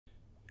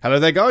Hello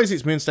there guys,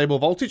 it's me Unstable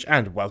Voltage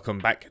and welcome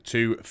back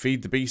to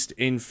Feed the Beast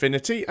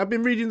Infinity. I've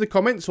been reading the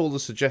comments, all the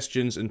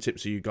suggestions and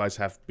tips that you guys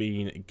have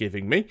been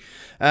giving me.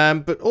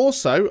 But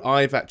also,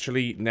 I've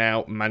actually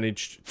now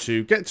managed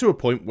to get to a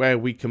point where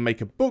we can make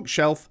a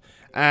bookshelf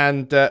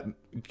and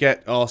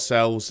get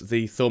ourselves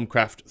the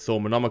Thermcraft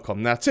Thormonomicon.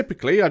 Now,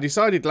 typically, I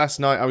decided last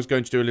night I was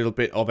going to do a little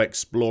bit of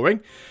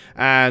exploring,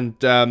 and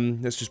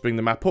let's just bring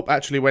the map up.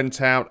 Actually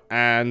went out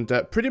and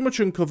pretty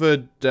much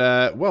uncovered,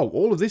 well,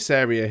 all of this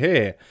area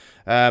here.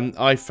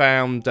 I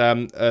found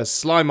a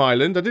slime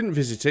island. I didn't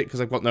visit it because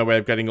I've got no way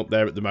of getting up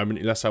there at the moment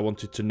unless I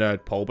wanted to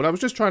nerd pole, but I was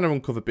just trying to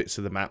uncover bits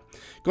of the map.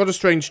 Got a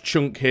strange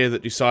chunk here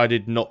that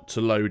decided not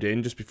to load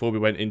in just before we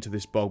went into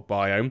this bog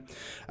biome.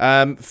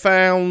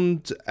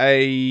 Found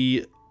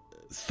a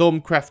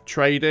Thermcraft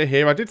trader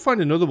here. I did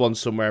find another one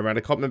somewhere around. I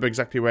can't remember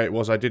exactly where it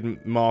was. I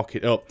didn't mark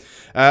it up.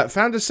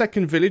 Found a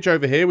second village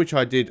over here, which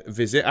I did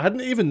visit. I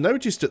hadn't even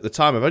noticed at the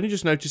time. I've only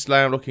just noticed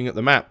now looking at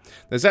the map.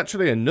 There's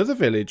actually another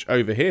village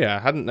over here. I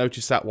hadn't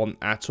noticed that one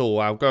at all.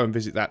 I'll go and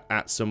visit that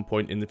at some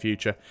point in the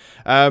future.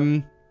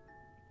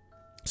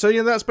 So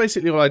yeah, that's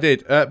basically all I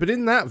did. But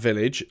in that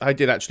village, I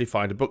did actually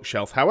find a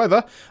bookshelf.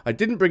 However, I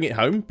didn't bring it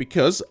home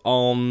because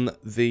on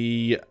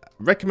the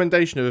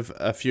recommendation of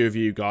a few of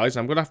you guys,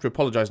 I'm going to have to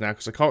apologise now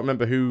because I can't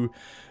remember who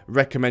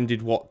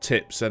recommended what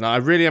tips, and I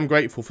really am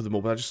grateful for them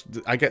all, but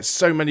I get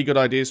so many good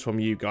ideas from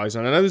you guys,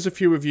 and I know there's a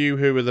few of you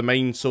who are the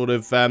main sort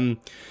of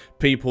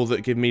people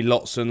that give me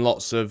lots and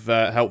lots of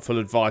helpful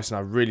advice, and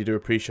I really do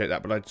appreciate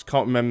that, but I just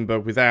can't remember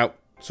without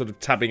sort of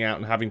tabbing out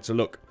and having to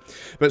look.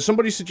 But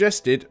somebody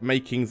suggested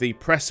making the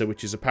presser,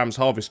 which is a Pam's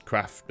Harvest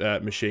Craft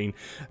machine.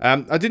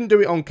 I didn't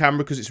do it on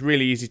camera because it's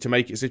really easy to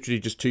make. It's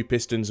literally just 2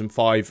 pistons and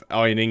 5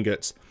 iron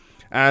ingots.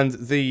 And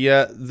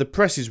the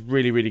press is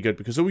really, really good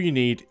because all you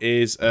need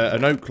is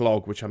an oak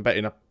log, which I'm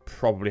betting I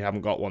probably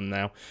haven't got one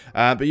now.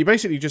 But you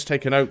basically just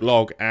take an oak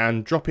log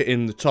and drop it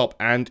in the top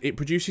and it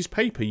produces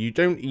paper. You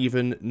don't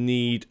even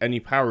need any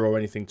power or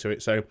anything to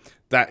it. So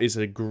that is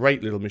a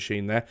great little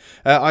machine there.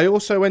 I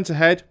also went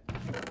ahead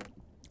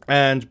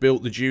and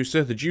built the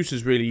juicer. The juicer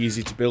is really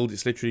easy to build.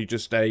 It's literally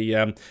just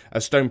a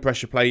stone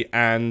pressure plate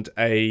and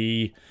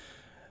a...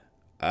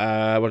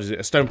 what is it?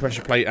 A stone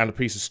pressure plate and a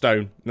piece of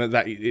stone.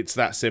 It's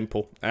that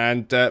simple.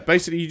 And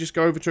basically, you just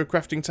go over to a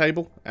crafting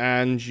table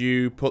and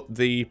you put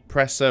the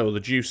presser or the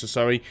juicer,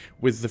 sorry,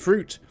 with the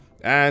fruit,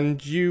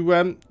 and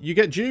you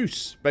get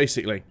juice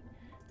basically.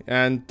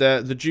 And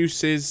the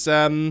juice is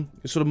sort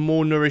of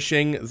more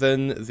nourishing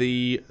than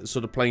the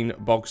sort of plain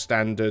bog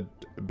standard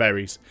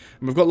berries.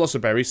 And we've got lots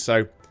of berries,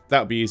 so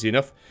that'll be easy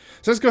enough.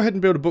 So let's go ahead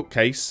and build a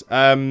bookcase.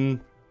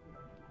 One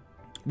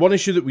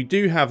issue that we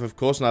do have, of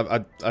course,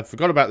 and I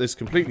forgot about this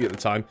completely at the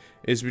time,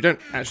 is we don't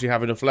actually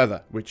have enough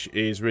leather, which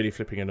is really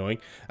flipping annoying.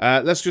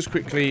 Let's just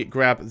quickly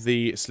grab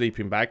the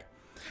sleeping bag.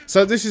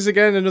 So this is,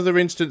 again, another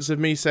instance of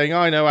me saying,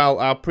 I know,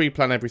 I'll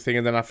pre-plan everything,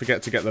 and then I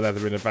forget to get the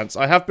leather in advance.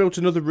 I have built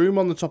another room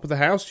on the top of the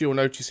house, you'll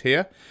notice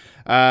here.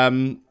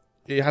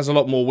 It has a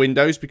lot more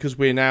windows because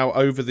we're now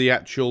over the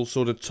actual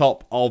sort of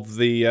top of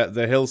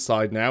the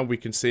hillside now. We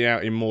can see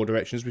out in more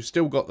directions. We've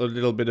still got a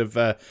little bit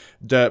of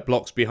dirt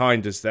blocks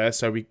behind us there,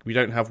 so we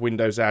don't have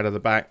windows out of the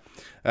back.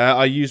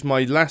 I used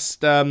my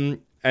last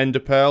ender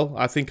pearl.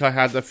 I think I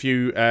had a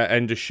few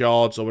ender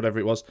shards or whatever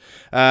it was.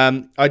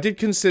 I did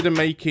consider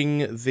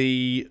making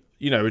the...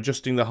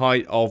 adjusting the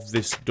height of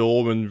this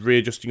door and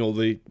readjusting all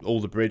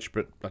the bridge,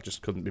 but I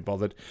just couldn't be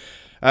bothered.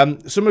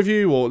 Some of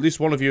you, or at least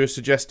one of you, has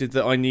suggested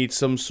that I need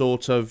some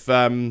sort of...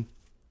 there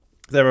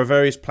are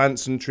various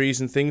plants and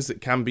trees and things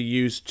that can be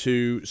used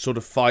to sort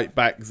of fight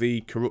back the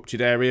corrupted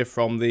area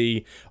from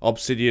the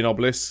obsidian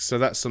obelisk, so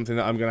that's something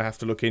that I'm going to have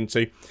to look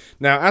into.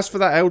 Now, as for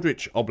that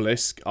eldritch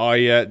obelisk,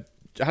 I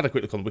had a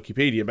quick look on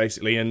Wikipedia,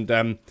 basically, and...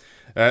 for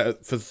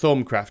the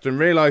Thermcraft, and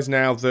realise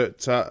now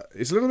that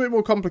it's a little bit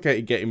more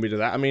complicated getting rid of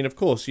that. I mean, of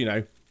course,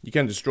 you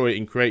can destroy it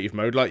in creative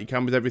mode like you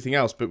can with everything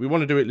else, but we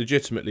want to do it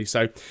legitimately,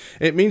 so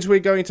it means we're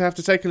going to have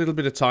to take a little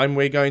bit of time.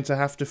 We're going to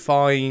have to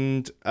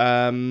find...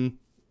 well,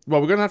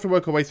 we're going to have to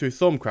work our way through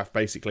Thermcraft,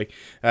 basically,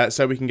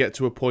 so we can get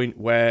to a point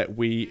where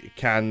we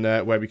can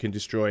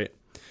destroy it.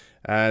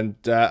 And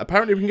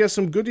apparently we can get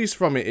some goodies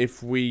from it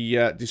if we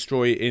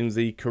destroy it in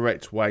the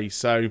correct way,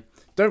 so...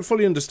 Don't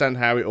fully understand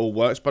how it all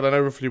works, but I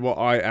know roughly what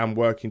I am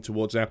working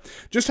towards now.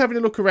 Just having a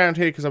look around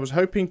here, because I was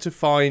hoping to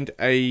find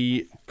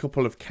a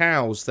couple of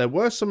cows. There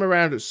were some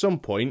around at some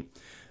point.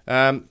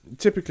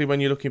 Typically, when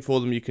you're looking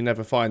for them, you can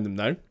never find them,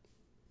 though.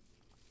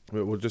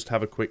 But we'll just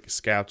have a quick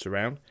scout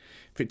around.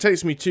 If it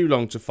takes me too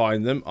long to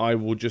find them, I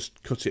will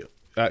just cut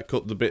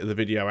the bit of the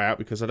video out,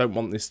 because I don't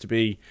want this to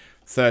be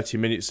 30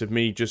 minutes of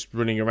me just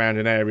running around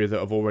an area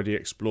that I've already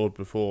explored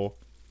before.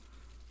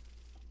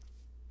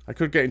 I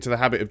could get into the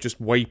habit of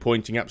just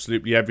waypointing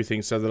absolutely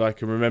everything so that I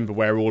can remember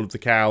where all of the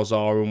cows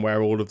are and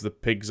where all of the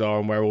pigs are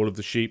and where all of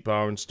the sheep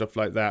are and stuff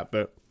like that,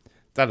 but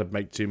that'd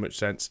make too much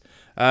sense.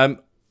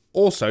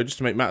 Also, just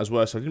to make matters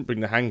worse, I didn't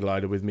bring the hang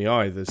glider with me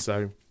either,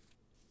 so...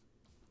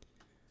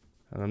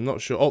 And I'm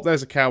not sure. Oh,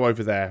 there's a cow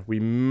over there. We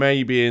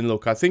may be in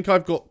luck. I think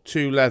I've got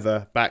 2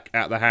 leather back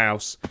at the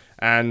house.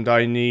 And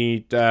I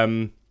need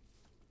 9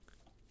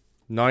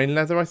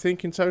 leather, I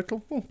think, in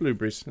total. Oh,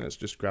 blueberries. Let's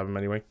just grab them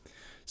anyway.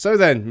 So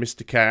then,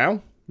 Mr.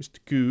 Cow. Mr.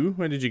 Coo,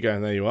 where did you go?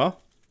 And there you are.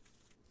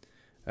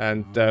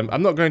 And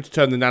I'm not going to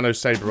turn the nano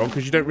saber on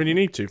because you don't really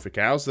need to for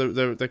cows.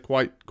 They're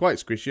quite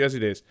squishy as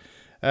it is.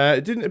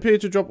 It didn't appear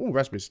to drop... Oh,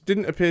 raspberries.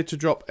 Didn't appear to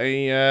drop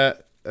a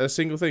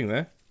single thing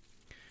there.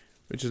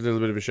 Which is a little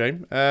bit of a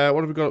shame. What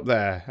have we got up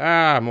there?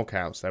 Ah, more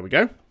cows. There we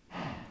go.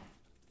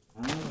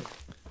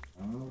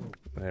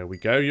 There we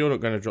go. You're not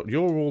going to drop...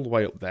 You're all the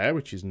way up there,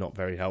 which is not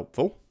very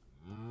helpful.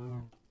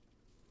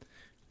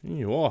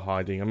 You are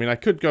hiding. I mean, I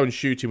could go and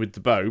shoot him with the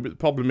bow, but the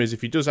problem is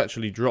if he does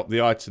actually drop the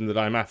item that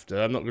I'm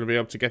after, I'm not going to be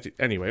able to get it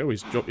anyway. Oh,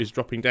 he's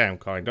dropping down,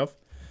 kind of.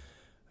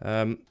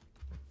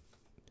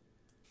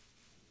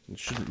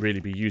 Shouldn't really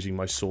be using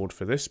my sword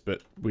for this,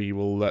 but we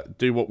will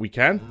do what we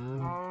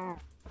can.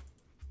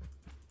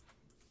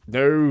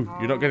 No,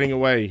 you're not getting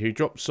away. He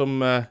dropped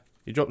some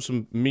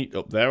meat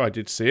up there. I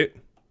did see it.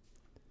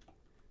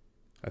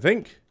 I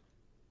think.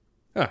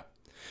 Ah.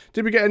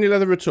 Did we get any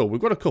leather at all? We've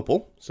got a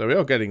couple, so we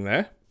are getting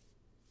there.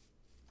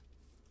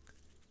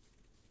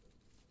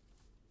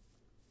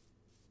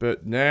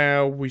 But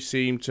now we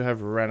seem to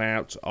have run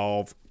out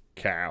of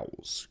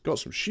cows. Got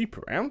some sheep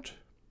around.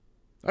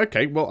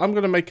 Okay, well, I'm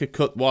going to make a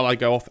cut while I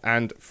go off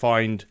and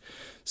find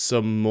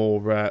some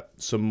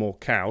more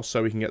cows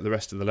so we can get the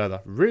rest of the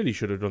leather. Really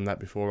should have done that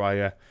before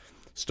I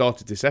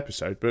started this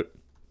episode, but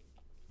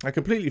I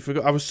completely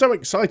forgot. I was so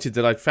excited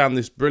that I'd found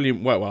this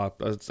brilliant... Well,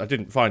 I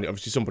didn't find it.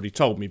 Obviously, somebody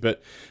told me,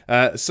 but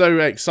so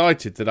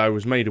excited that I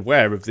was made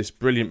aware of this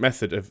brilliant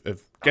method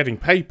of getting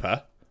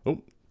paper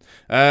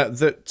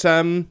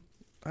that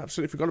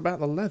absolutely forgot about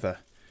the leather,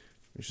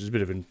 which is a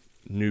bit of a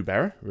noob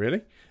error,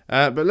 really.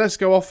 But let's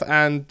go off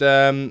and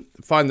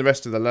find the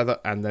rest of the leather,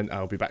 and then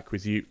I'll be back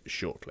with you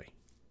shortly.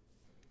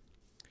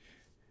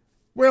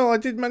 Well, I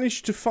did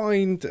manage to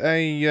find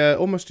a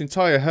almost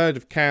entire herd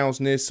of cows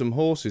near some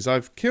horses.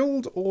 I've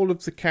killed all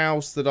of the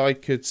cows that I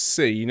could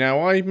see.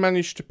 Now, I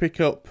managed to pick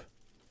up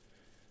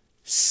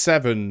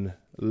 7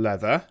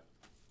 leather.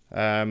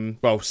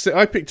 Well,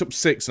 I picked up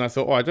 6, and I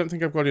thought, oh, I don't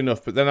think I've got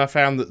enough. But then I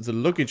found that the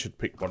luggage had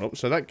picked one up,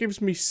 so that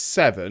gives me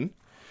 7.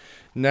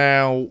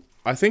 Now,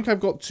 I think I've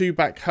got 2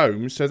 back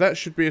home, so that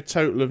should be a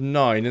total of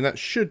 9, and that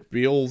should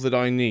be all that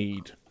I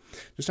need.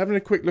 Just having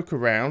a quick look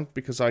around,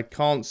 because I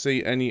can't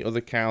see any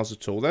other cows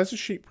at all. There's a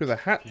sheep with a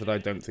hat that I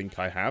don't think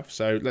I have,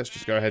 so let's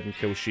just go ahead and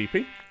kill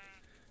Sheepy.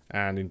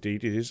 And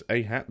indeed, it is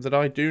a hat that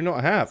I do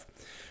not have.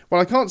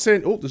 Well, I can't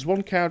see... Oh, there's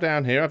one cow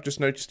down here. I've just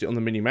noticed it on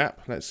the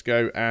mini-map. Let's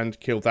go and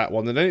kill that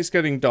one. And then it's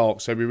getting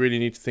dark, so we really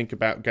need to think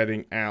about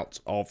getting out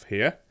of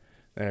here.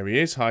 There he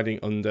is, hiding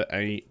under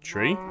a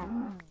tree.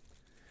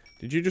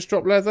 Did you just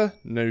drop leather?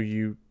 No,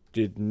 you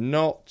did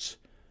not.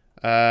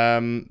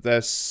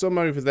 There's some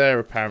over there,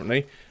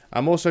 apparently.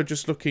 I'm also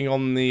just looking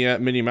on the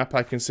mini-map.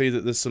 I can see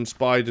that there's some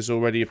spiders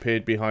already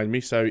appeared behind me,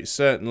 so it's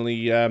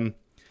certainly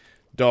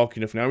dark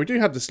enough now. We do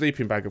have the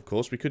sleeping bag, of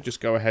course. We could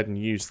just go ahead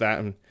and use that,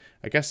 and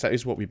I guess that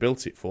is what we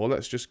built it for.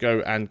 Let's just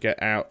go and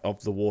get out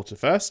of the water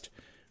first.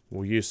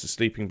 We'll use the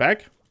sleeping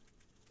bag.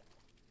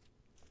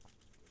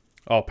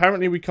 Oh,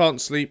 apparently we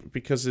can't sleep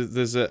because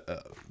there's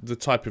the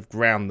type of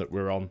ground that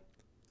we're on.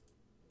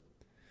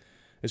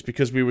 It's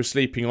because we were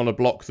sleeping on a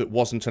block that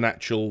wasn't an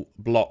actual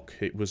block.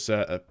 It was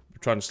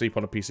trying to sleep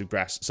on a piece of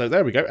grass. So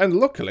there we go. And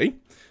luckily,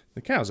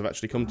 the cows have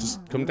actually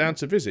come down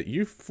to visit.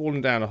 You've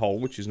fallen down a hole,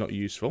 which is not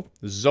useful.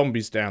 There's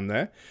zombies down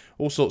there.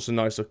 All sorts of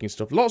nice looking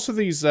stuff. Lots of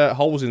these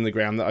holes in the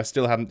ground that I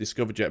still haven't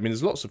discovered yet. I mean,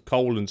 there's lots of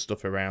coal and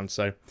stuff around.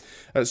 So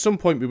at some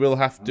point, we will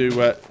have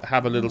to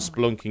have a little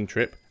spelunking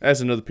trip.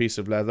 There's another piece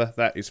of leather.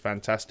 That is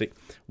fantastic.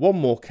 One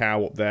more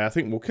cow up there. I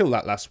think we'll kill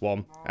that last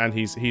one. And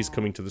he's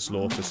coming to the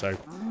slaughter, so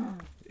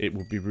it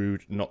would be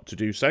rude not to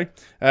do so.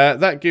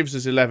 That gives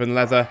us 11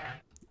 leather.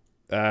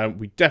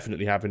 We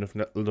definitely have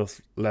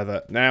enough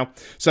leather now.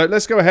 So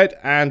let's go ahead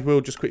and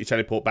we'll just quickly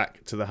teleport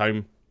back to the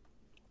home.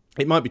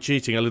 It might be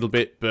cheating a little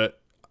bit,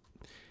 but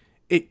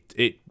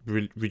it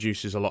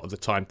reduces a lot of the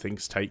time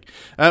things take.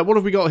 What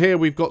have we got here?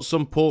 We've got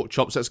some pork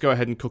chops. Let's go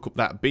ahead and cook up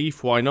that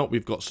beef. Why not?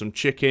 We've got some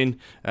chicken.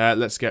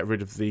 Let's get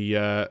rid of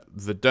the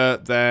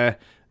dirt there.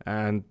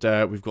 And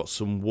we've got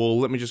some wool.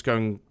 Let me just go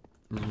and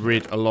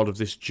rid a lot of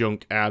this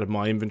junk out of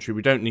my inventory.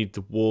 We don't need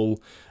the wool.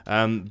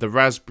 The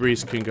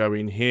raspberries can go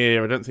in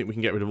here. I don't think we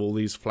can get rid of all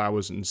these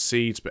flowers and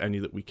seeds, but any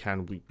that we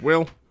can, we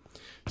will.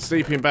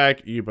 Sleeping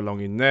bag, you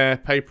belong in there.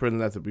 Paper and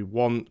leather we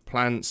want.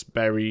 Plants,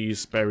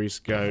 berries. Berries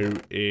go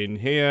in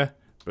here,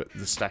 but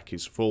the stack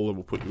is full, and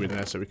we'll put you in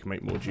there so we can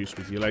make more juice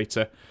with you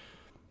later.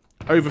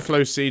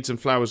 Overflow seeds and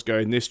flowers go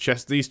in this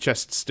chest. These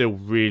chests still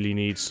really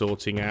need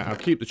sorting out. I'll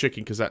keep the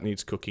chicken because that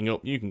needs cooking up.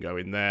 You can go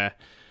in there.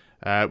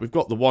 We've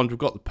got the wand, we've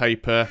got the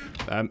paper,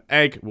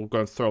 egg, we'll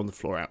go and throw on the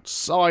floor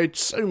outside.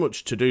 So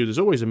much to do. There's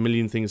always a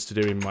million things to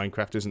do in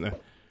Minecraft, isn't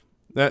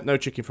there? No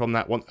chicken from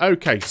that one.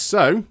 Okay,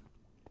 so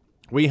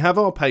we have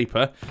our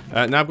paper.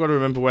 Now I've got to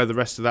remember where the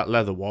rest of that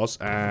leather was,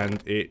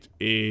 and it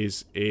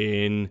is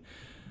in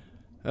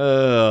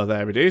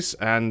There it is,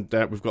 and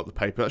we've got the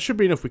paper. That should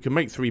be enough. We can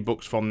make 3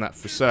 books from that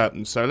for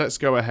certain. So let's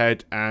go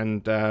ahead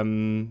and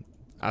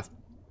I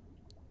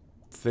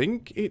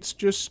think it's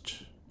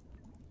just...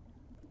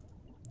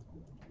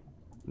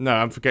 No,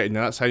 I'm forgetting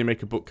now. That's how you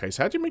make a bookcase.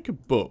 How do you make a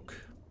book?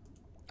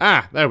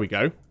 Ah, there we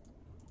go.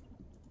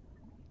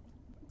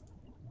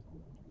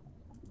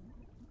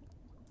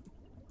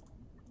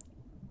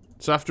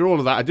 So after all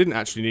of that, I didn't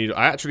actually need...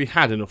 I actually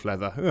had enough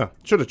leather. Ugh,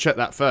 should have checked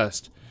that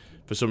first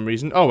for some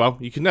reason. Oh well,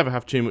 you can never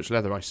have too much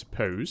leather, I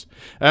suppose.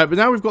 But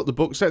now we've got the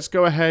books, let's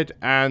go ahead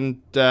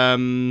and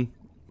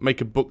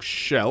make a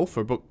bookshelf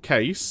or a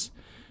bookcase.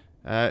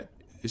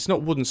 It's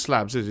not wooden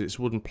slabs, is it? It's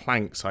wooden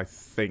planks, I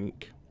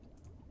think.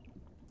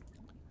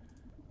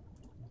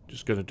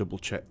 Just going to double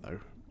check though.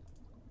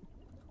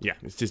 Yeah,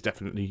 it is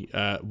definitely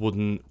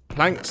wooden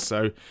planks,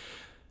 so...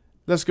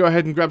 Let's go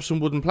ahead and grab some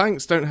wooden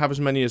planks. Don't have as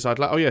many as I'd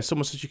like. Oh yeah,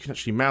 someone says you can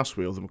actually mouse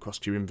wheel them across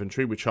to your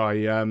inventory, which I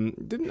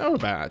didn't know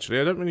about actually.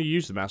 I don't really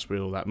use the mouse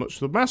wheel that much.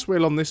 The mouse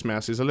wheel on this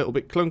mouse is a little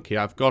bit clunky.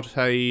 I've got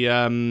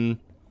a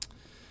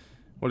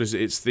what is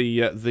it? It's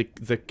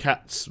the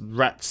Cat's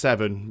Rat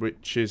 7,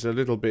 which is a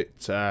little bit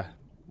it's a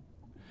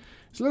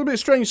little bit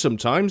strange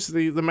sometimes.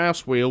 The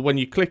mouse wheel, when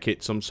you click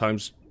it,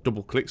 sometimes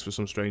double clicks for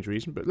some strange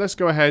reason. But let's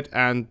go ahead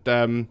and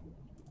are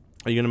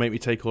you going to make me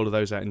take all of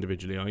those out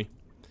individually, are you?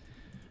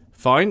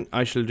 Fine,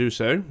 I shall do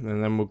so,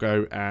 and then we'll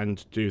go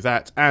and do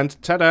that. And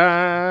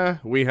ta-da!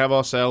 We have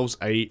ourselves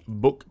a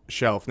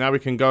bookshelf. Now we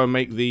can go and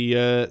make the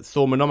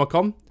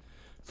Thormonomicon.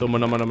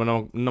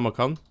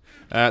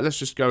 Let's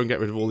just go and get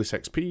rid of all this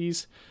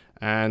XPs.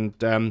 And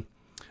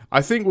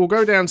I think we'll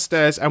go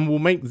downstairs and we'll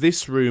make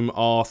this room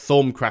our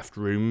Thormcraft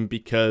room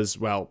because,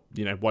 well,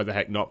 you know, why the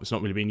heck not? It's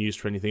not really being used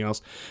for anything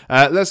else.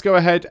 Let's go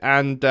ahead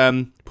and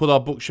put our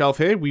bookshelf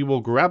here. We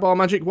will grab our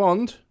magic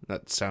wand.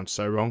 That sounds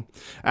so wrong.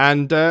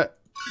 And...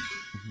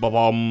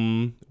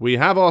 Ba-bom. We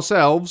have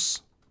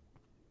ourselves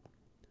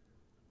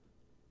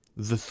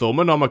the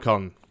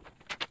Thormonomicon.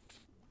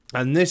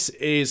 And this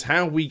is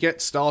how we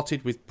get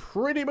started with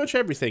pretty much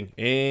everything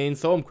in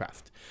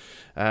Thormcraft.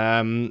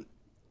 The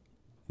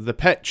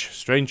Petch,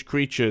 strange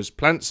creatures,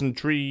 plants and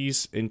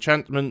trees,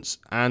 enchantments,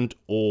 and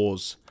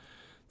ores.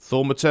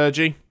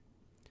 Thaumaturgy.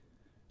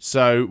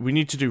 So we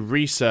need to do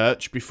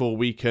research before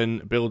we can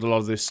build a lot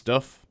of this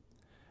stuff.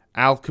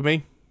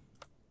 Alchemy.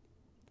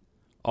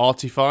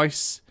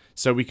 Artifice.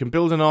 So we can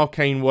build an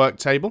arcane work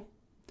table,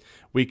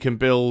 we can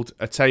build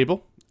a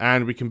table,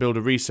 and we can build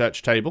a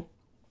research table.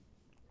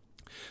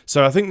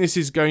 So I think this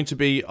is going to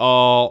be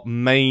our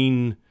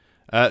main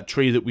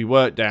tree that we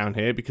work down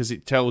here because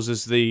it tells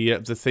us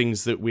the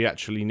things that we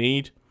actually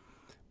need.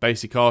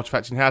 Basic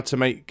artifacts and how to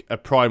make a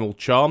primal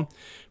charm.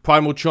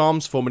 Primal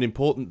charms form an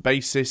important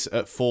basis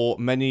for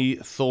many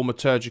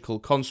thaumaturgical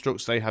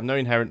constructs. They have no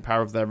inherent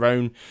power of their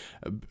own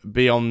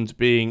beyond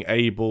being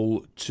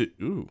able to...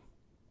 Ooh.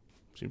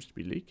 Seems to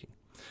be leaking.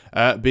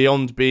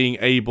 Beyond being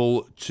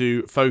able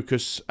to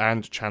focus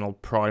and channel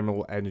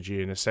primal energy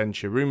in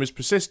Essentia. Rumours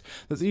persist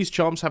that these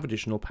charms have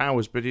additional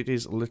powers, but it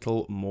is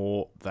little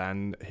more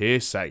than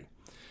hearsay.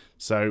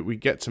 So we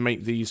get to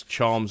make these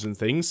charms and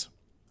things.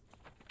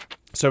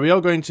 So we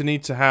are going to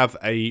need to have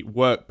a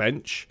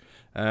workbench.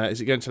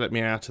 Is it going to let me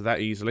out of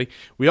that easily?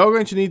 We are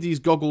going to need these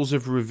goggles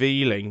of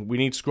revealing. We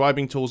need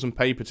scribing tools and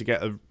paper to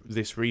get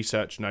this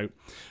research note.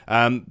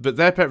 But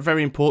they're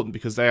very important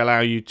because they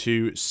allow you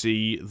to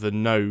see the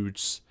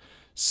nodes.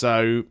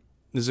 So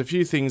there's a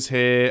few things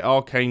here.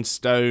 Arcane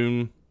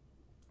stone.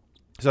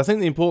 So I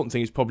think the important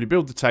thing is probably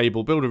build the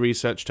table, build a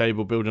research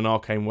table, build an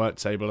arcane work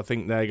table. I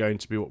think they're going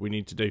to be what we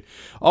need to do.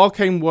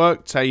 Arcane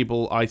work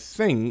table, I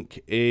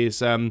think, is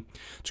to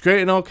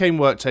create an arcane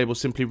work table,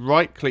 simply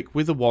right-click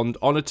with a wand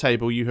on a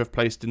table you have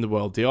placed in the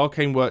world. The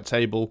arcane work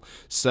table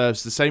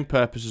serves the same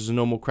purpose as a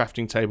normal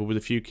crafting table with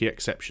a few key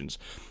exceptions.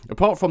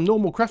 Apart from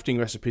normal crafting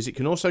recipes, it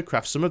can also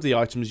craft some of the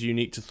items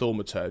unique to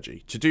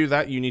thaumaturgy. To do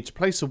that, you need to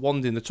place a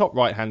wand in the top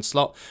right-hand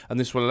slot, and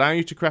this will allow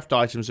you to craft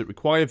items that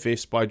require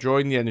vis by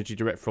drawing the energy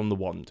direct from the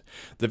wand.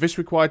 The vis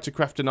required to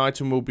craft an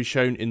item will be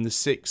shown in the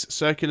 6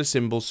 circular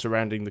symbols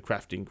surrounding the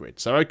crafting grid.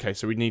 So, okay,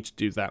 so we need to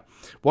do that.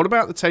 What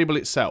about the table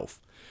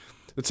itself?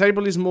 The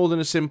table is more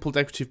than a simple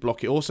decorative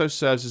block. It also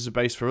serves as a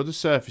base for other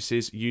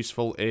surfaces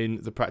useful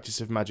in the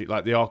practice of magic,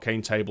 like the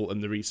arcane table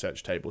and the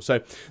research table. So,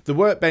 the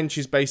workbench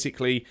is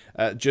basically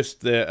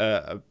just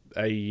a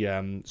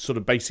sort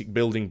of basic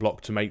building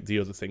block to make the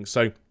other things.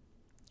 So,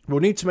 we'll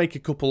need to make a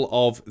couple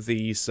of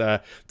these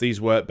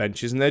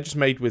workbenches, and they're just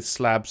made with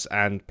slabs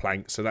and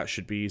planks, so that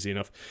should be easy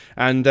enough.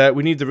 And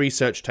we need the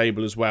research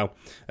table as well.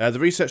 The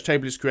research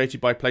table is created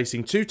by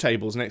placing 2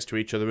 tables next to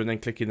each other and then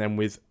clicking them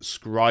with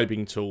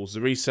scribing tools.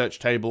 The research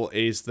table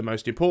is the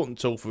most important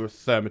tool for a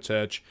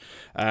thaumaturge,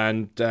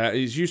 and it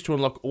is used to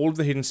unlock all of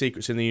the hidden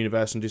secrets in the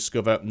universe and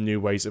discover new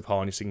ways of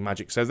harnessing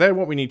magic. So they're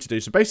what we need to do.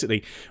 So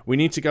basically, we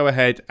need to go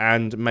ahead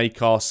and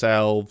make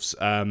ourselves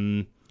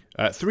 3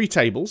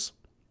 tables.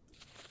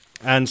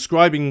 And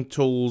scribing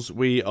tools,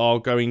 we are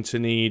going to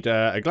need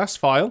a glass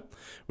file,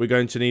 we're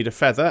going to need a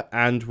feather,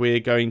 and we're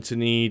going to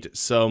need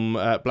some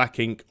black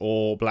ink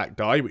or black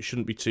dye, which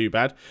shouldn't be too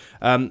bad.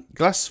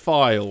 Glass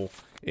file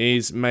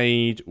is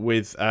made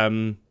with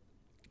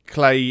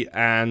clay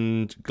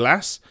and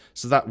glass,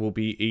 so that will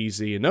be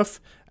easy enough.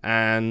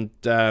 And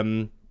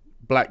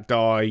black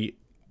dye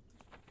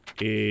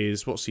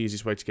is, what's the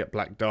easiest way to get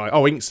black dye?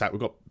 Oh, ink sac, we've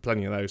got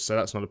plenty of those, so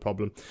that's not a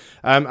problem.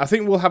 I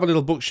think we'll have a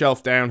little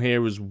bookshelf down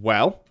here as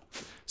well,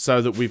 so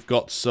that we've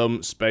got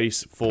some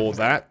space for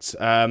that.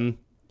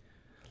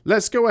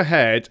 Let's go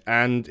ahead,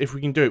 and if we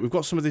can do it, we've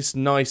got some of this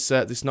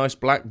nice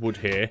black wood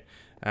here,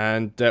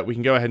 and we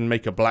can go ahead and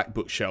make a black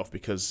bookshelf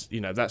because,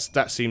 you know,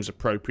 that seems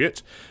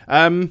appropriate.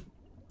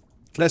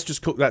 Let's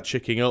just cook that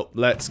chicken up.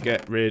 Let's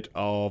get rid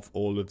of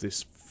all of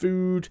this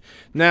food.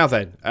 Now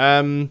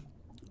then,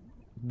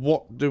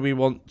 what do we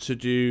want to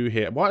do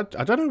here? I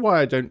don't know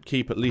why I don't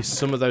keep at least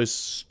some of those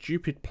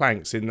stupid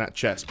planks in that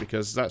chest,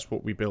 because that's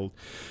what we build.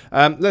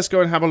 Let's go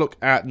and have a look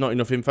at not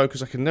enough info,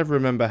 because I can never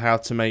remember how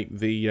to make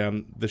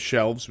the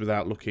shelves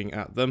without looking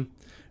at them,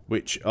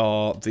 which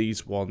are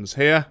these ones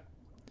here.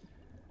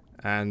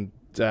 And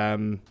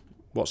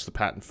what's the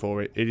pattern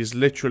for it? It is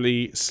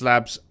literally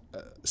slabs,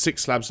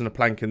 6 slabs and a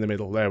plank in the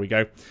middle. There we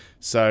go.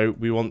 So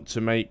we want to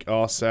make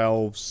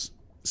ourselves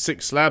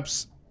 6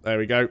 slabs. There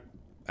we go.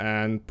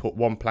 And put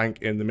 1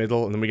 plank in the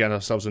middle, and then we get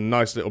ourselves a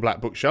nice little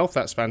black bookshelf.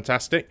 That's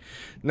fantastic.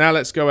 Now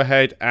let's go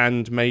ahead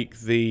and make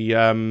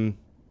the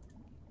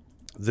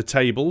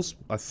tables.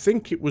 I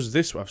think it was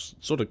this one. I've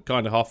sort of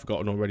kind of half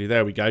forgotten already.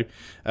 There we go.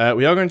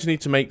 We are going to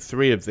need to make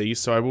 3 of these,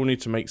 so I will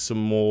need to make some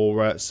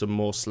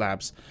more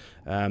slabs.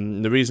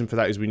 The reason for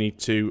that is we need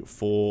 2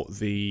 for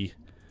the...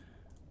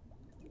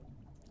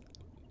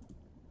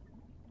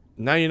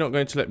 Now you're not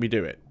going to let me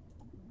do it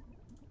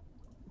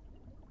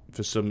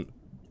for some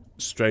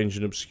strange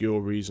and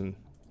obscure reason.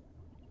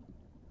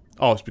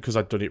 Oh, it's because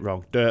I've done it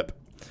wrong. Derp.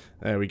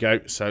 There we go.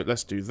 So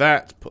let's do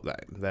that. Put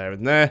that in there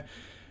and there.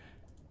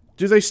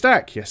 Do they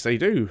stack? Yes, they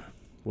do.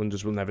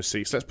 Wonders will never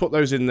cease. Let's put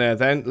those in there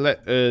then.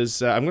 Let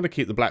us... I'm going to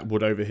keep the black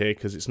wood over here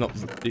because it's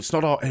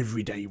not our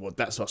everyday wood.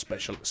 That's our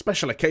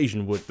special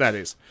occasion wood, that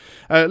is.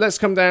 Let's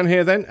come down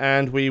here then,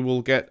 and we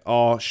will get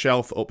our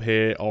shelf up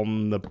here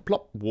on the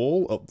plop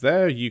wall up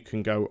there. You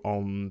can go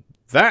on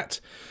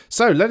that.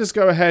 So let us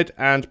go ahead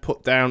and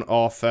put down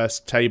our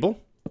first table,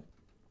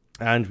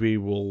 and we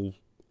will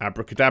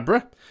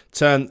abracadabra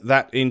turn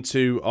that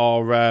into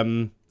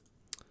our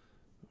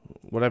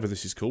whatever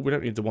this is called. We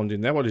don't need the wand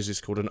in there. What is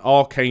this called? An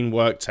arcane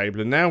work table.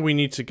 And now we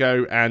need to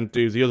go and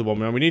do the other one.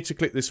 Now we need to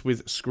click this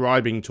with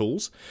scribing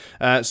tools.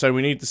 So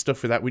we need the stuff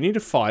for that. We need a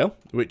file,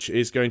 which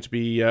is going to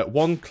be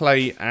 1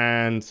 clay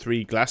and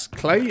 3 glass.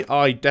 Clay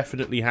I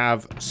definitely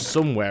have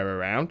somewhere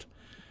around.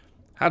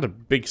 Had a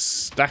big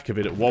stack of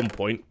it at one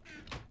point.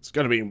 It's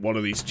going to be in one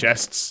of these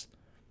chests.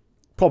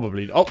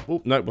 Probably.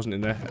 Oh, no, it wasn't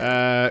in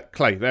there.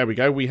 Clay. There we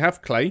go. We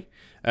have clay.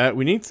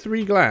 We need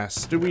 3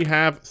 glass. Do we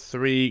have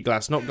 3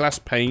 glass? Not glass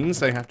panes.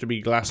 They have to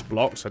be glass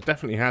blocks. I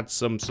definitely had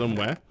some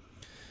somewhere.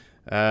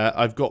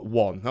 I've got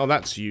 1. Oh,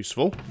 that's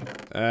useful.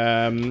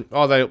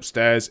 Are they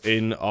upstairs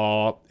in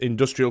our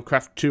Industrial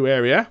Craft 2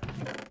 area?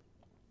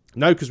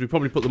 No, because we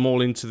probably put them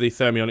all into the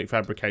thermionic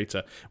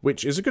fabricator,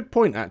 which is a good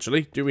point,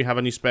 actually. Do we have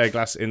any spare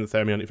glass in the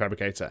thermionic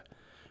fabricator?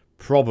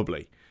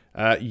 Probably.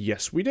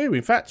 Yes, we do.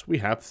 In fact, we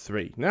have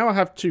 3. Now I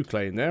have 2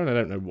 clay in there, and I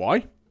don't know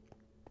why.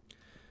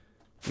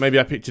 Maybe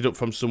I picked it up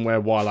from somewhere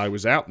while I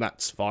was out.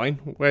 That's fine.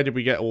 Where did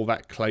we get all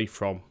that clay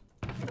from?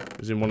 It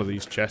was in one of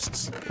these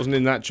chests. Wasn't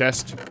in that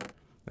chest.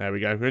 There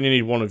we go. We only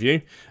need 1 of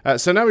you.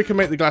 So now we can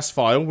make the glass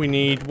file. We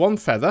need 1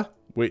 feather,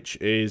 which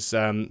is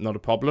not a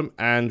problem.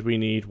 And we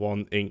need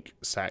 1 ink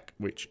sac,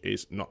 which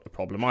is not a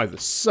problem either.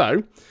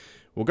 So,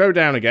 we'll go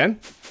down again.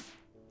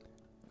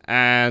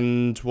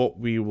 And what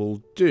we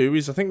will do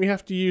is, I think we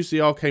have to use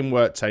the arcane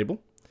work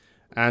table.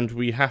 And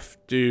we have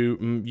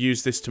to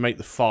use this to make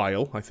the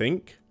file, I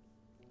think.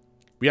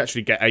 We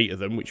actually get 8 of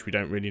them, which we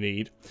don't really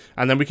need.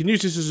 And then we can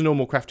use this as a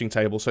normal crafting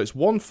table. So it's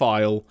 1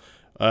 file,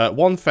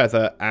 1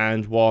 feather,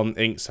 and 1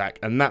 ink sac.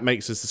 And that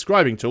makes us the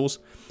scribing tools.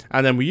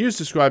 And then we use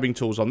the scribing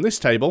tools on this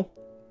table.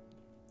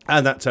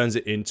 And that turns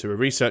it into a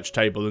research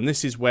table. And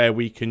this is where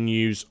we can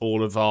use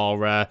all of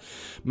our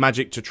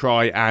magic to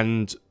try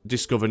and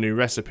discover new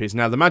recipes.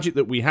 Now, the magic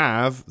that we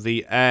have,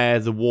 the air,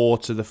 the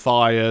water, the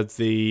fire,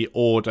 the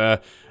order,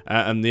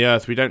 and the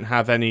earth, we don't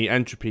have any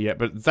entropy yet.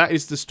 But that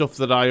is the stuff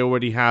that I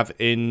already have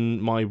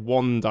in my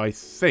wand, I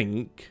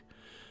think,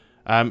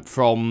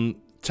 from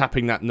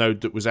tapping that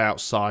node that was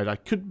outside. I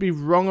could be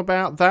wrong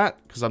about that,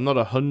 because I'm not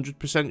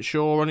 100%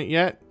 sure on it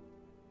yet.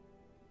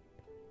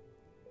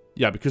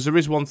 Yeah, because there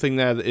is one thing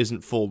there that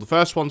isn't full. The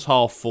first one's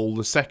half full.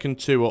 The second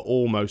 2 are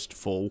almost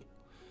full.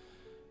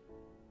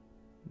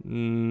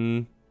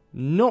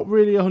 Not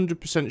really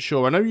 100%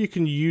 sure. I know you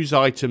can use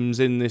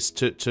items in this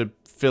to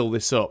fill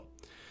this up.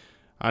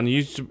 And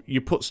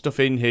you put stuff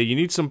in here. You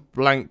need some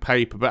blank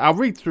paper. But I'll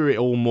read through it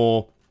all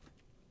more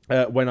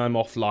when I'm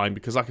offline,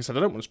 because like I said, I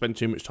don't want to spend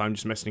too much time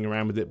just messing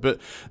around with it. But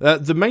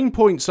the main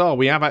points are,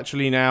 we have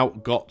actually now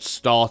got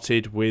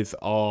started with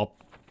our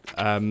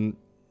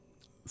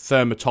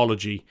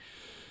thermatology.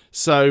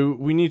 So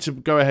we need to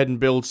go ahead and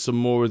build some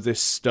more of this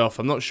stuff.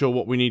 I'm not sure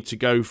what we need to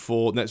go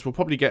for next. We'll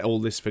probably get all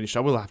this finished. I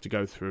will have to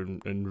go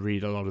through and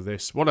read a lot of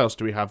this. What else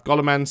do we have?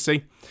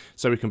 Golemancy,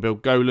 so we can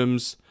build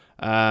golems.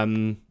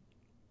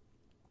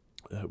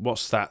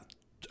 What's that?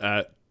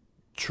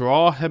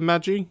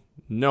 Trahemagy?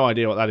 No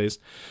idea what that is.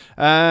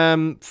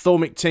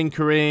 Thormic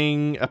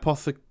tinkering,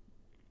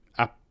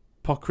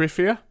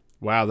 apocryphia.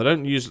 Wow, they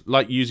don't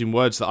like using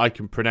words that I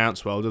can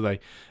pronounce well, do they?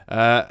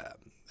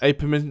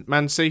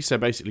 Apomancy, so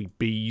basically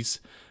bees.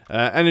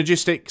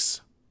 Energistics.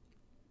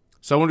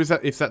 So I wonder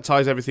if that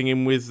ties everything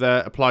in with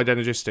applied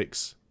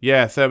energistics.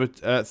 Yeah,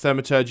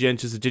 thaumaturgy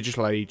enters the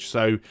digital age,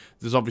 so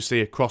there's obviously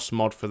a cross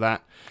mod for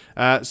that.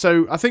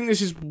 So I think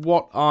this is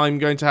what I'm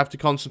going to have to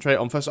concentrate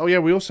on first. Oh yeah,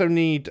 we also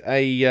need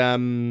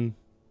a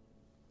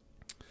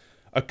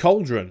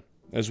cauldron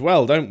as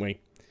well, don't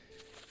we?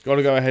 Got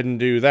to go ahead and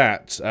do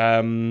that.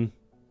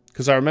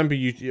 Because I remember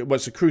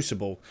it's a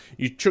crucible.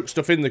 You chuck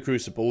stuff in the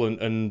crucible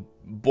and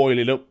boil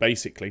it up,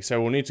 basically.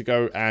 So we'll need to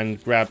go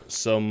and grab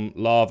some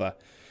lava.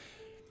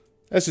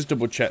 Let's just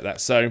double check that.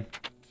 So,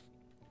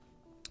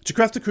 to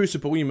craft the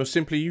crucible, you must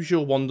simply use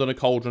your wand on a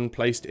cauldron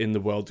placed in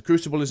the world. The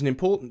crucible is an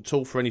important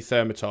tool for any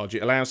thaumaturge.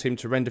 It allows him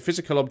to render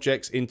physical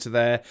objects into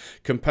their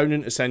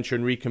component essentia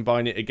and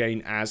recombine it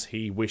again as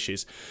he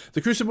wishes.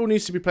 The crucible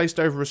needs to be placed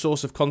over a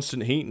source of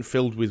constant heat and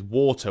filled with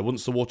water.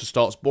 Once the water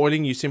starts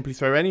boiling, you simply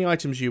throw any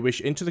items you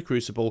wish into the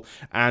crucible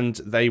and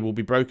they will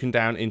be broken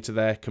down into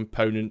their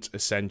component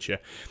essentia.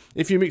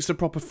 If you mix the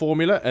proper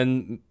formula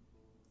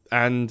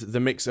and the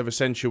mix of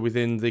essentia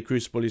within the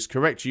crucible is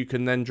correct, you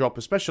can then drop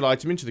a special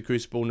item into the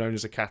crucible known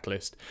as a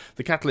catalyst.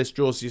 The catalyst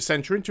draws the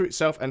essentia into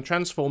itself and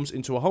transforms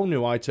into a whole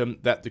new item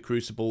that the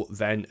crucible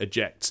then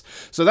ejects.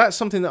 So that's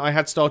something that I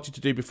had started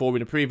to do before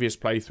in a previous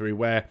playthrough,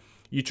 where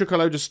you chuck a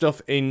load of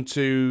stuff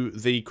into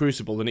the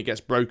crucible and it gets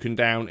broken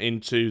down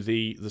into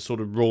the sort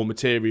of raw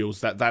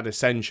materials, that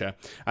essentia,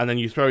 and then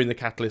you throw in the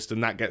catalyst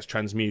and that gets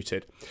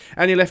transmuted.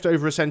 Any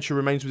leftover essentia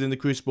remains within the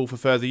crucible for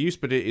further use,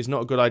 but it is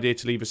not a good idea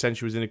to leave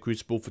essentia within a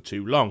crucible for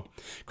too long.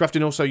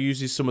 Crafting also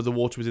uses some of the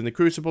water within the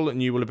crucible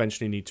and you will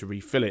eventually need to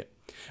refill it.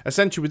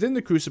 Essentia within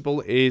the crucible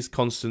is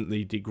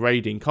constantly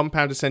degrading.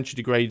 Compound essentia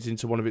degrades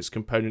into one of its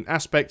component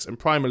aspects and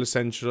primal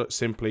essentia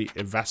simply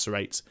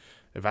evaporates.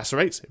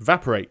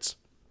 Evaporates.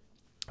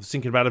 I was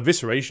thinking about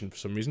evisceration for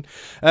some reason.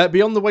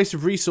 Beyond the waste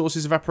of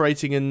resources,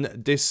 evaporating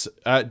and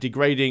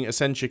degrading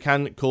essentia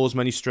can cause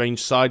many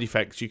strange side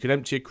effects. You can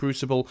empty a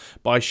crucible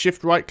by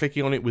shift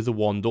right-clicking on it with a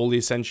wand. All the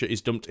essentia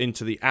is dumped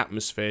into the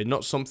atmosphere,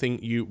 not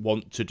something you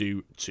want to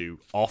do too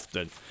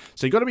often.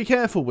 So you've got to be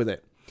careful with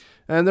it.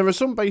 And there are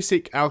some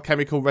basic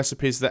alchemical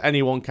recipes that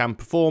anyone can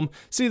perform.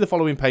 See the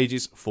following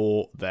pages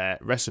for their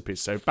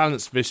recipes. So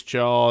balanced vis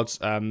shards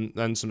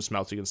and some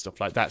smelting and stuff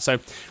like that. So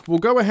we'll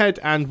go ahead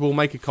and we'll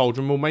make a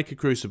cauldron. We'll make a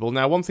crucible.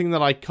 Now, one thing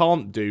that I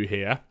can't do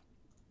here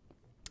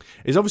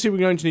is obviously we're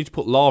going to need to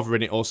put lava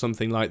in it or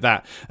something like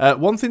that.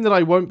 One thing that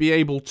I won't be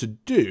able to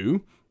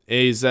do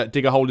is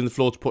dig a hole in the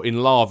floor to put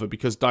in lava,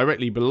 because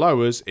directly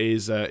below us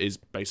is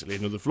basically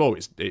another floor.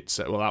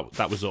 Well,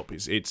 that was up.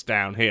 It's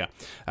down here.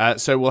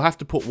 So we'll have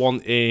to put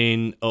one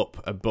in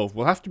up above.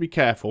 We'll have to be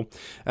careful.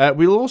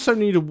 We'll also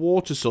need a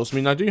water source. I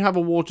mean, I do have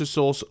a water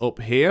source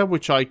up here,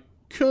 which I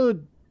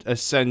could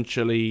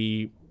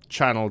essentially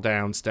channel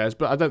downstairs,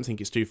 but I don't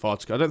think it's too far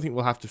to go. I don't think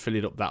we'll have to fill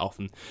it up that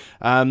often.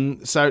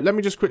 So let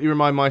me just quickly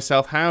remind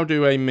myself, how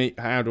do I make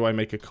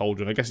a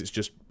cauldron? I guess it's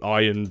just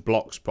iron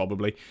blocks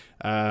probably.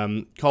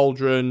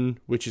 Cauldron,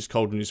 witch's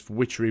cauldron is for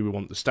witchery. We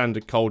want the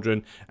standard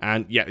cauldron,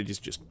 and yeah, it is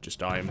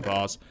just iron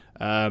bars.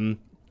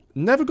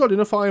 Never got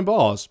enough iron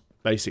bars,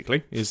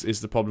 basically,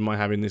 is the problem I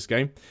have in this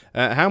game.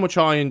 How much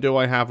iron do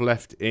I have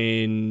left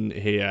in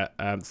here?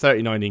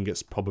 39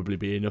 ingots probably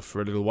be enough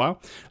for a little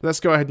while. Let's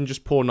go ahead and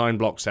just pour 9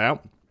 blocks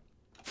out.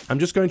 I'm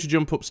just going to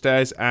jump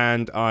upstairs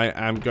and I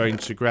am going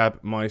to grab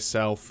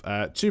myself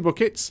 2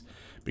 buckets,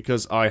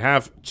 because I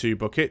have 2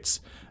 buckets.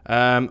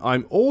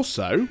 I'm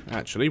also,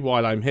 actually,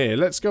 while I'm here,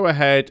 let's go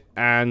ahead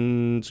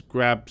and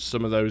grab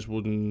some of those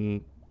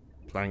wooden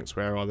planks.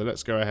 Where are they?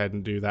 Let's go ahead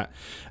and do that.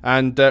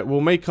 And we'll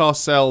make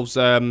ourselves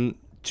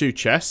 2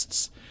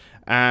 chests.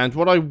 And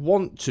what I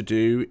want to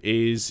do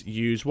is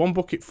use 1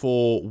 bucket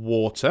for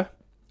water.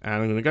 And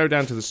I'm going to go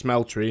down to the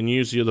smeltery and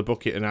use the other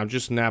bucket, and I'll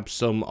just nab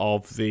some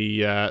of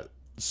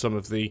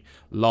the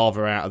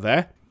lava out of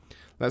there.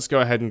 Let's go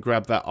ahead and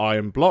grab that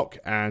iron block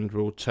and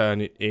we'll turn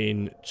it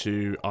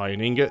into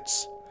iron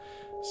ingots.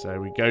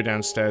 So we go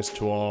downstairs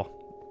to our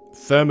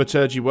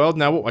thaumaturgy world.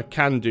 Now what I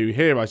can do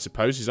here, I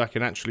suppose, is I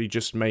can actually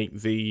just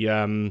make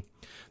the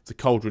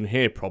cauldron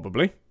here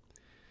probably.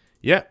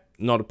 Yeah,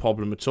 not a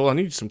problem at all. I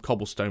need some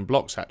cobblestone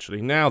blocks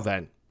actually. Now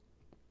then,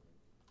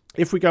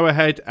 if we go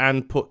ahead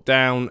and put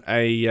down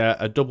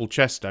a double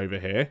chest over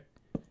here,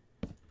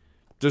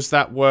 does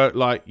that work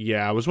like...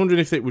 Yeah, I was wondering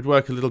if it would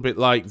work a little bit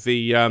like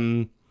the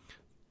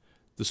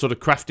sort of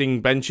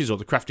crafting benches or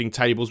the crafting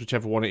tables,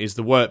 whichever one it is,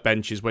 the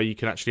workbenches where you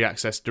can actually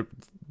access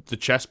the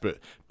chest, but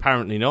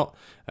apparently not.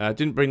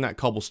 Didn't bring that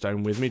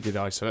cobblestone with me, did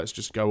I? So let's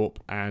just go up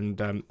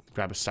and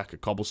grab a stack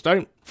of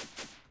cobblestone.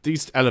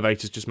 These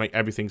elevators just make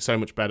everything so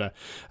much better.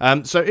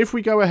 So if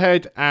we go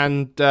ahead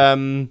and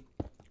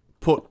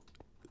put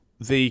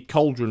the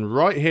cauldron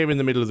right here in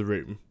the middle of the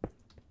room,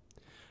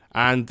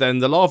 and then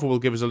the lava will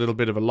give us a little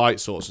bit of a light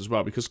source as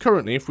well, because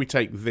currently if we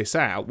take this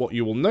out, what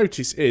you will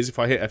notice is, if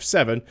I hit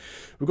F7,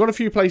 we've got a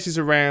few places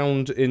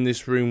around in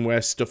this room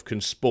where stuff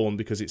can spawn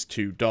because it's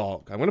too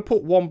dark. I'm going to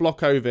put one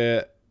block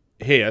over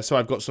here, so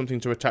I've got something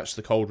to attach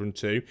the cauldron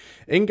to.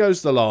 In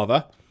goes the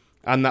lava,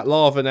 and that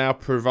lava now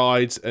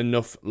provides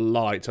enough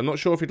light. I'm not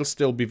sure if it'll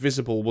still be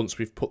visible once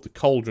we've put the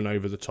cauldron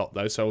over the top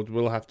though, so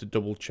we'll have to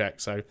double check.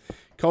 So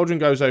cauldron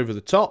goes over the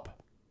top.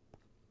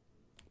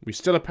 We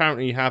still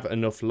apparently have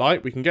enough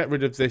light. We can get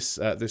rid of this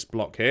this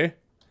block here.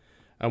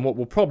 And what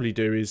we'll probably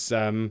do is...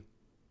 in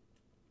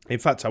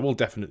fact, I will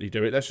definitely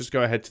do it. Let's just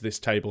go ahead to this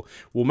table.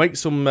 We'll make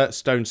some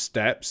stone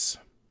steps,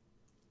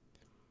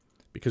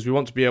 because we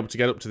want to be able to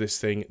get up to this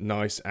thing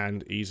nice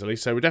and easily.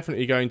 So we're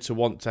definitely going to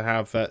want to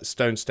have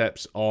stone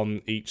steps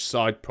on each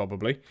side,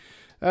 probably.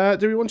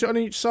 Do we want it on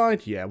each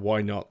side? Yeah,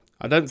 why not?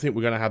 I don't think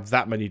we're going to have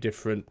that many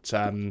different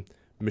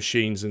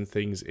machines and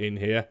things in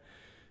here.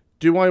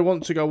 Do I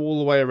want to go all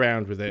the way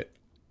around with it?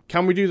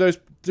 Can we do those?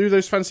 Do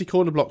those fancy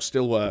corner blocks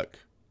still work?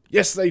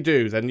 Yes, they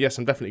do. Then yes,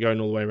 I'm definitely going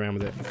all the way around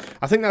with it.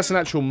 I think that's an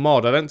actual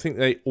mod. I don't think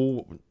they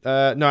all...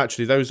 no,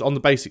 actually, those on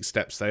the basic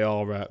steps, they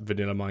are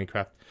vanilla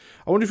Minecraft.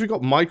 I wonder if we've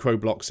got micro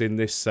blocks in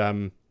this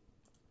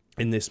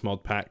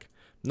mod pack.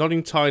 Not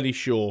entirely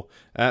sure.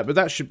 But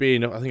that should be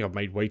enough. I think I've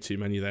made way too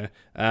many there.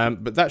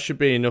 But that should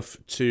be enough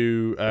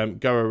to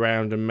go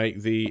around and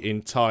make the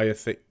entire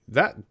thing...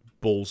 That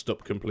ballsed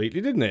up completely,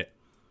 didn't it?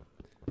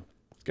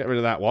 Get rid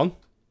of that one.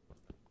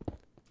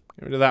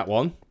 Get rid of that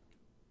one.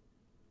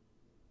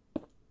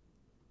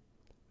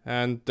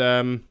 And,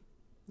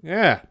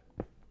 yeah. Get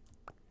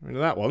rid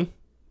of that one.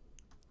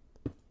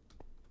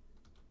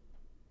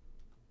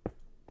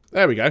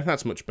 There we go.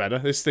 That's much better.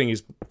 This thing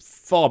is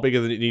far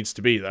bigger than it needs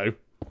to be, though.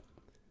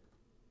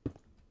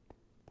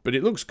 But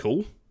it looks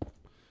cool.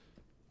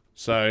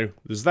 So,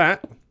 there's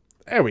that.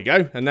 There we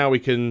go. And now we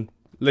can...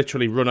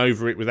 literally run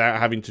over it without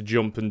having to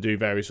jump and do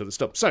various other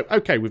stuff. So,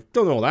 okay, we've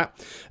done all that.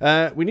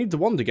 We need the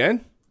wand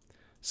again.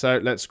 So,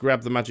 let's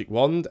grab the magic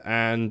wand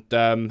and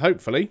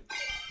hopefully,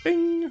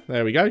 bing,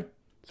 there we go.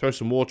 Throw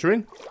some water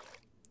in.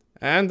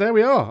 And there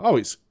we are. Oh,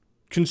 it's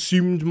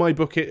consumed my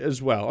bucket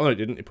as well. Oh, no, it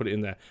didn't. It put it in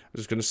there. I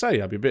was just going to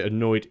say, I'd be a bit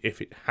annoyed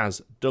if it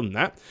has done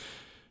that.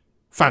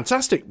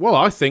 Fantastic. Well,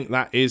 I think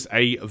that is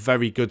a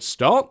very good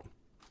start.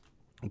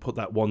 I'll put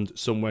that wand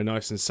somewhere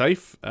nice and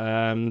safe.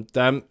 And...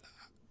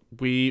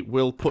 we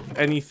will put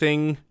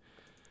anything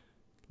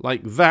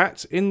like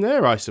that in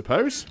there, I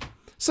suppose.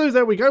 So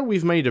there we go.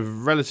 We've made a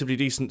relatively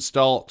decent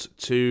start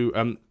to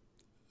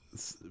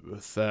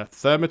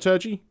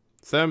Thermatology?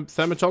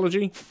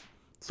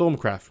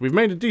 Thormcraft. We've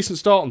made a decent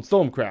start on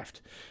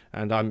Thormcraft,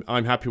 and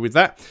I'm happy with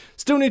that.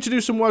 Still need to do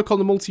some work on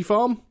the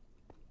multi-farm.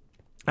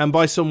 And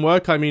by some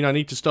work, I mean I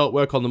need to start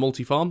work on the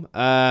multi-farm.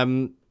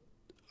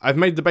 I've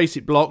made the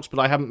basic blocks, but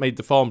I haven't made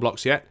the farm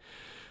blocks yet.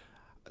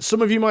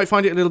 Some of you might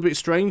find it a little bit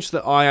strange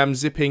that I am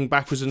zipping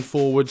backwards and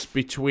forwards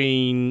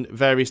between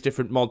various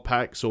different mod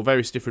packs or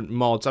various different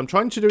mods. I'm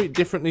trying to do it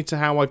differently to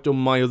how I've done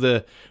my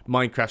other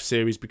Minecraft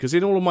series, because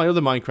in all of my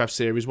other Minecraft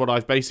series, what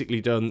I've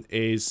basically done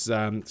is...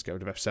 let's go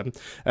to F7.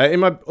 In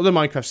my other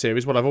Minecraft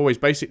series, what I've always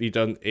basically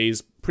done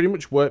is pretty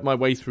much work my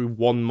way through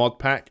one mod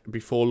pack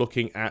before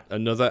looking at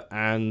another,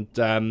 and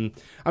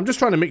I'm just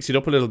trying to mix it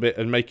up a little bit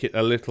and make it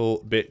a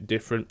little bit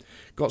different.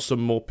 Got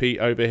some more peat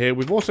over here.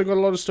 We've also got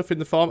a lot of stuff in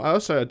the farm. I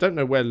don't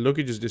know where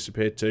luggage has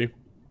disappeared to.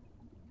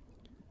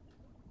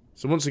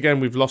 So once again,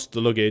 we've lost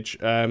the luggage.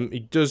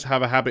 He does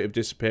have a habit of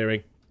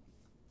disappearing,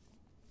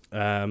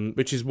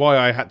 which is why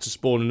I had to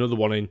spawn another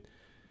one in,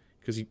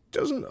 because he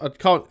doesn't.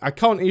 I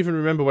can't even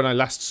remember when I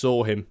last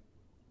saw him.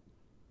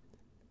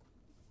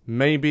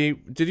 Maybe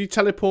did he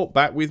teleport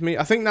back with me?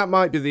 I think that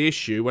might be the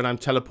issue. When I'm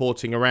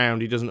teleporting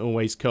around, he doesn't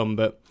always come,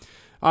 but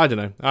I don't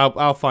know.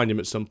 I'll find him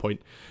at some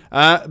point.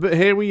 But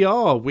here we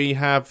are. We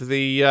have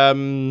the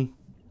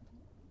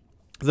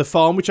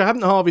farm, which I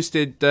haven't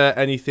harvested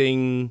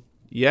anything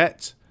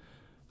yet.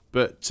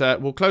 But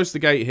we'll close the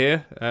gate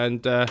here,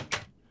 and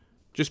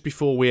just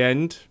before we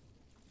end,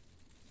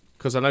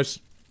 because I know...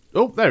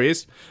 Oh, there he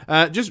is.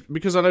 Just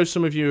because I know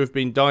some of you have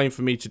been dying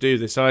for me to do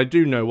this, and I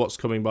do know what's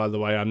coming, by the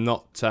way. I'm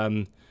not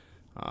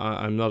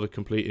a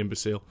complete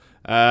imbecile.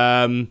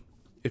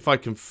 If I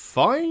can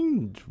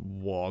find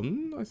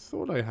one... I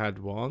thought I had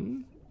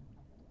one.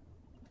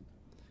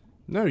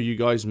 No, you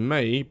guys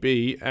may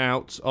be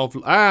out of...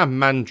 Ah,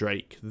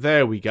 mandrake.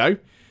 There we go.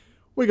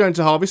 We're going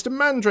to harvest a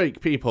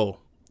mandrake,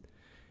 people.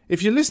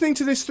 If you're listening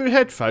to this through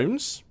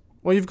headphones,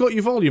 or you've got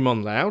your volume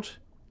on loud,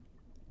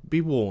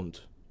 be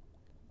warned.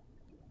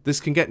 This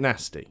can get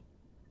nasty.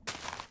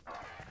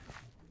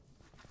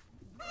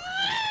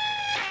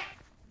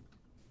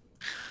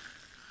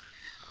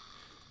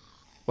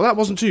 Well, that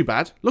wasn't too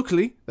bad.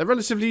 Luckily, they're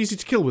relatively easy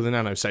to kill with a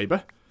nano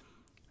saber.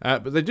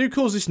 But they do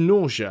cause this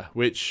nausea,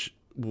 which...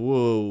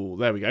 Whoa,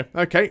 there we go.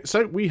 Okay,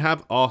 so we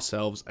have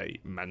ourselves a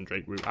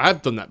mandrake root. I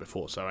had done that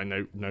before, so I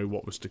know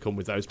what was to come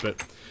with those,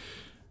 but...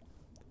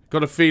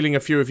 Got a feeling a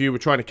few of you were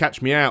trying to catch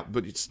me out,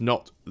 but it's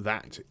not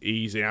that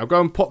easy. I'll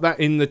go and pop that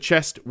in the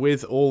chest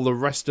with all the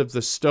rest of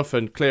the stuff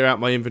and clear out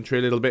my inventory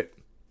a little bit.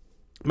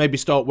 Maybe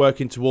start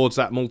working towards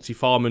that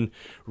multi-farm and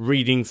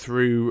reading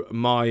through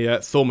my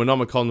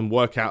Thormonomicon and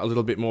work out a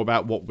little bit more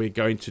about what we're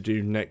going to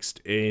do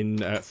next in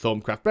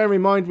Thormcraft. Bear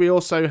in mind, we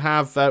also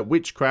have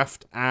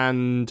Witchcraft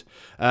and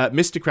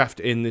Mystercraft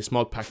in this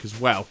mod pack as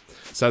well.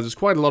 So there's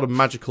quite a lot of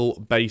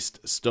magical-based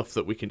stuff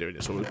that we can do.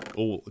 It's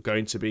all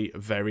going to be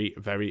very,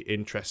 very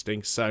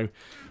interesting. So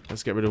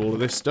let's get rid of all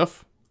of this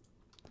stuff.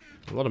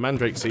 A lot of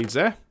mandrake seeds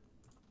there.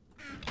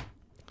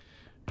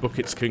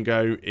 Buckets can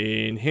go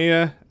in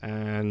here,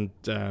 and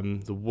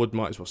the wood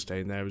might as well stay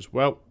in there as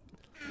well.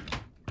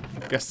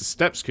 Guess the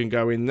steps can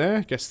go in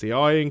there. Guess the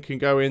iron can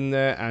go in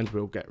there, and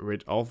we'll get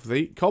rid of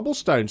the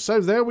cobblestone. So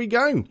there we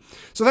go.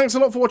 So thanks a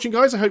lot for watching,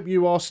 guys. I hope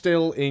you are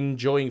still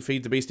enjoying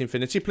Feed the Beast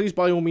Infinity. Please,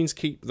 by all means,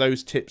 keep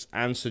those tips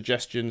and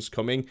suggestions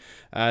coming.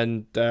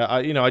 And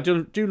I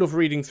do love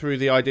reading through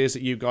the ideas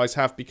that you guys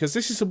have, because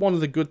this is one of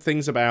the good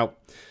things about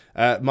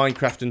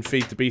Minecraft and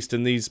Feed the Beast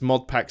and these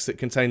mod packs that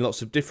contain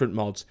lots of different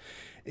mods,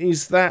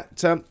 is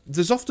that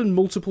there's often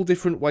multiple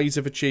different ways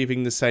of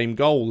achieving the same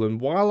goal.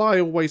 And while I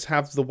always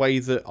have the way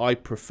that I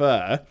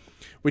prefer,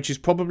 which is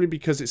probably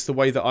because it's the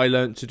way that I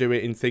learned to do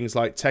it in things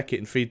like Tekkit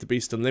and Feed the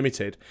Beast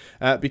Unlimited,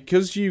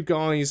 because you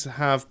guys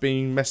have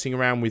been messing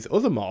around with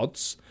other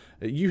mods,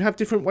 you have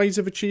different ways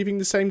of achieving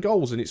the same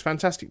goals, and it's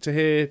fantastic to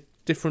hear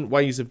different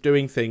ways of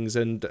doing things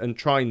and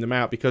trying them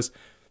out, because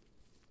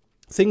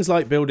things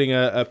like building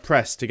a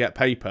press to get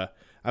paper,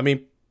 I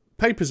mean,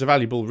 paper's a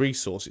valuable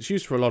resource. It's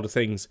used for a lot of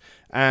things,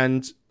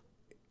 and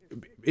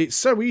it's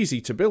so easy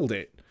to build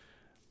it.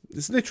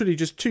 It's literally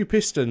just 2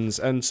 pistons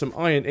and some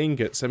iron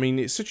ingots. I mean,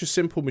 it's such a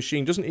simple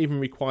machine, doesn't even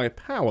require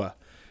power,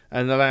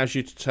 and allows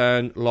you to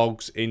turn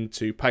logs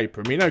into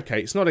paper. I mean,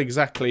 okay, it's not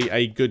exactly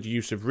a good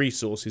use of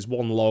resources,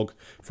 1 log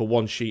for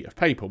 1 sheet of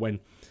paper, when,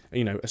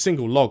 you know, a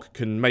single log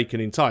can make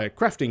an entire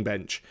crafting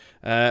bench.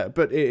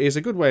 But it is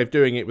a good way of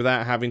doing it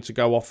without having to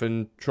go off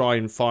and try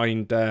and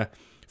find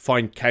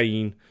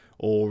cane,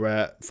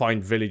 or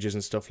find villages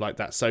and stuff like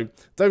that. So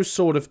those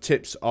sort of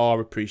tips are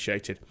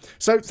appreciated.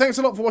 So thanks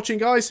a lot for watching,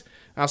 guys.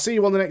 I'll see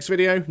you on the next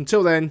video.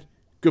 Until then,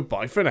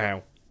 goodbye for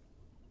now.